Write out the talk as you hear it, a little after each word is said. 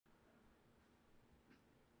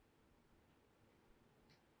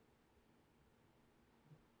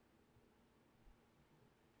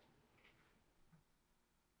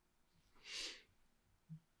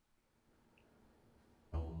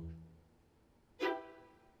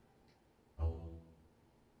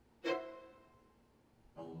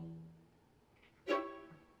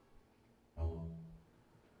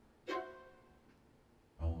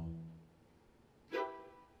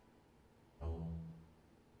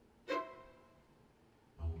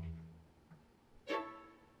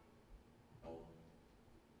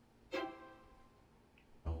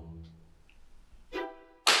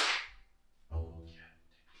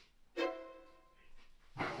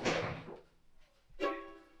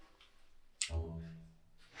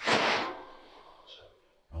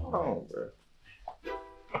bro.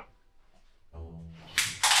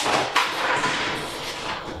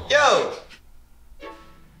 Yo!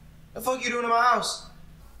 The fuck you doing in my house?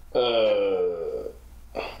 You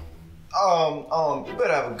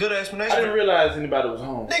better have a good explanation. I didn't realize anybody was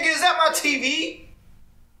home. Nigga, is that my TV?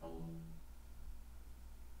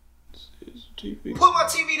 It's TV. Put my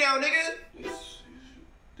TV down, nigga. This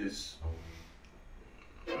is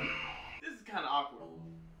kind of awkward.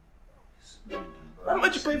 How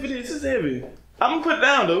much you pay for this? It's heavy. I'm gonna put it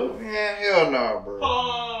down, though. Man, hell no, bro. Hold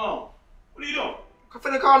on. What are you doing? I'm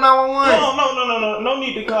finna call 911. No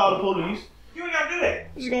need to call the police. You ain't gotta do that.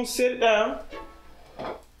 I'm just gonna sit it down.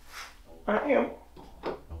 I am.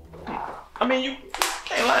 I mean, you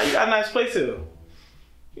can't lie. You got a nice place here.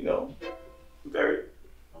 You know, very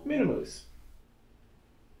minimalist.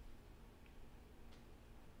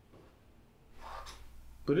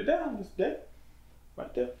 Put it down. It's that.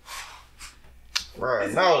 Right there. Bro,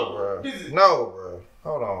 no, bro. No, bro.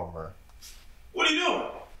 Hold on, bro. What are you doing?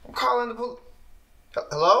 I'm calling the police.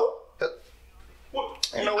 Hello?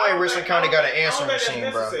 What? Ain't no way Richland County got an answering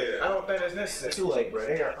machine, bro. I don't think that's necessary. It's too late, bro. I'm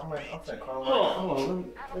finna call him. Hold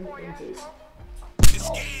on. Let me tell you something.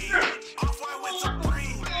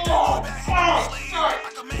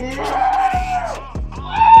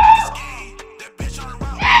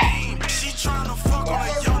 She tryna fuck on a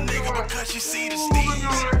young nigga because she see the steez.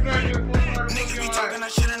 Niggas be talking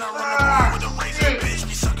that shit and I run up with a razor, bitch.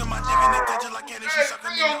 Be sucking my dick in the digit like it is. She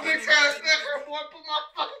sucking me up. Bitch ass nigga, boy, put my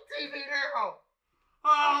fucking TV down.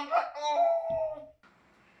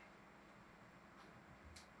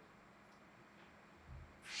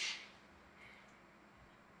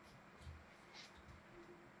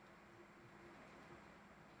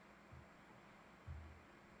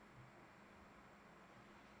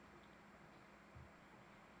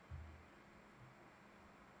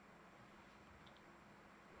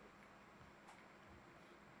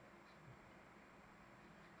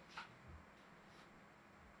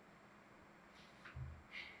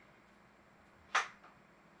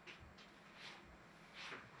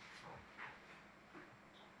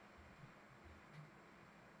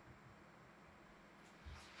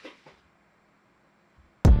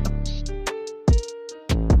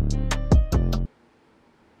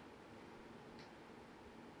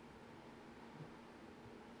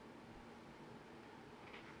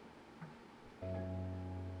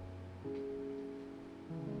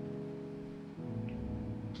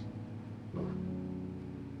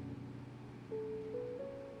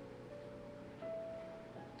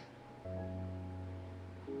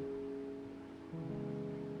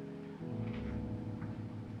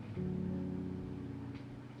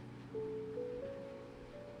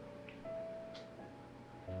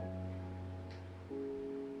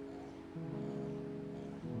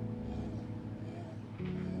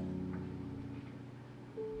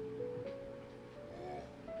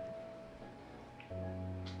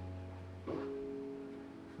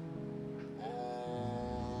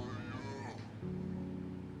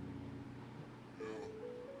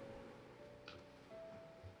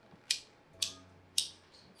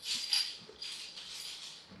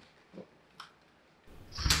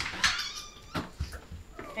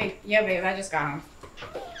 Hey, yeah, babe, I just got home.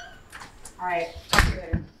 All right, talk to you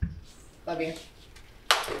later. Love you.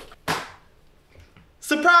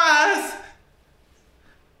 Surprise!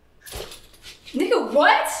 Nigga,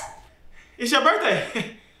 what? It's your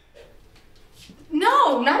birthday.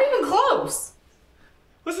 No, not even close.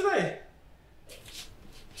 What's the day?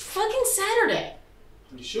 Fucking Saturday.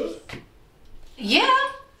 You sure? Yeah.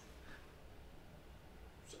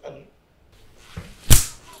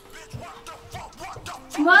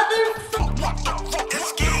 Motherfucker.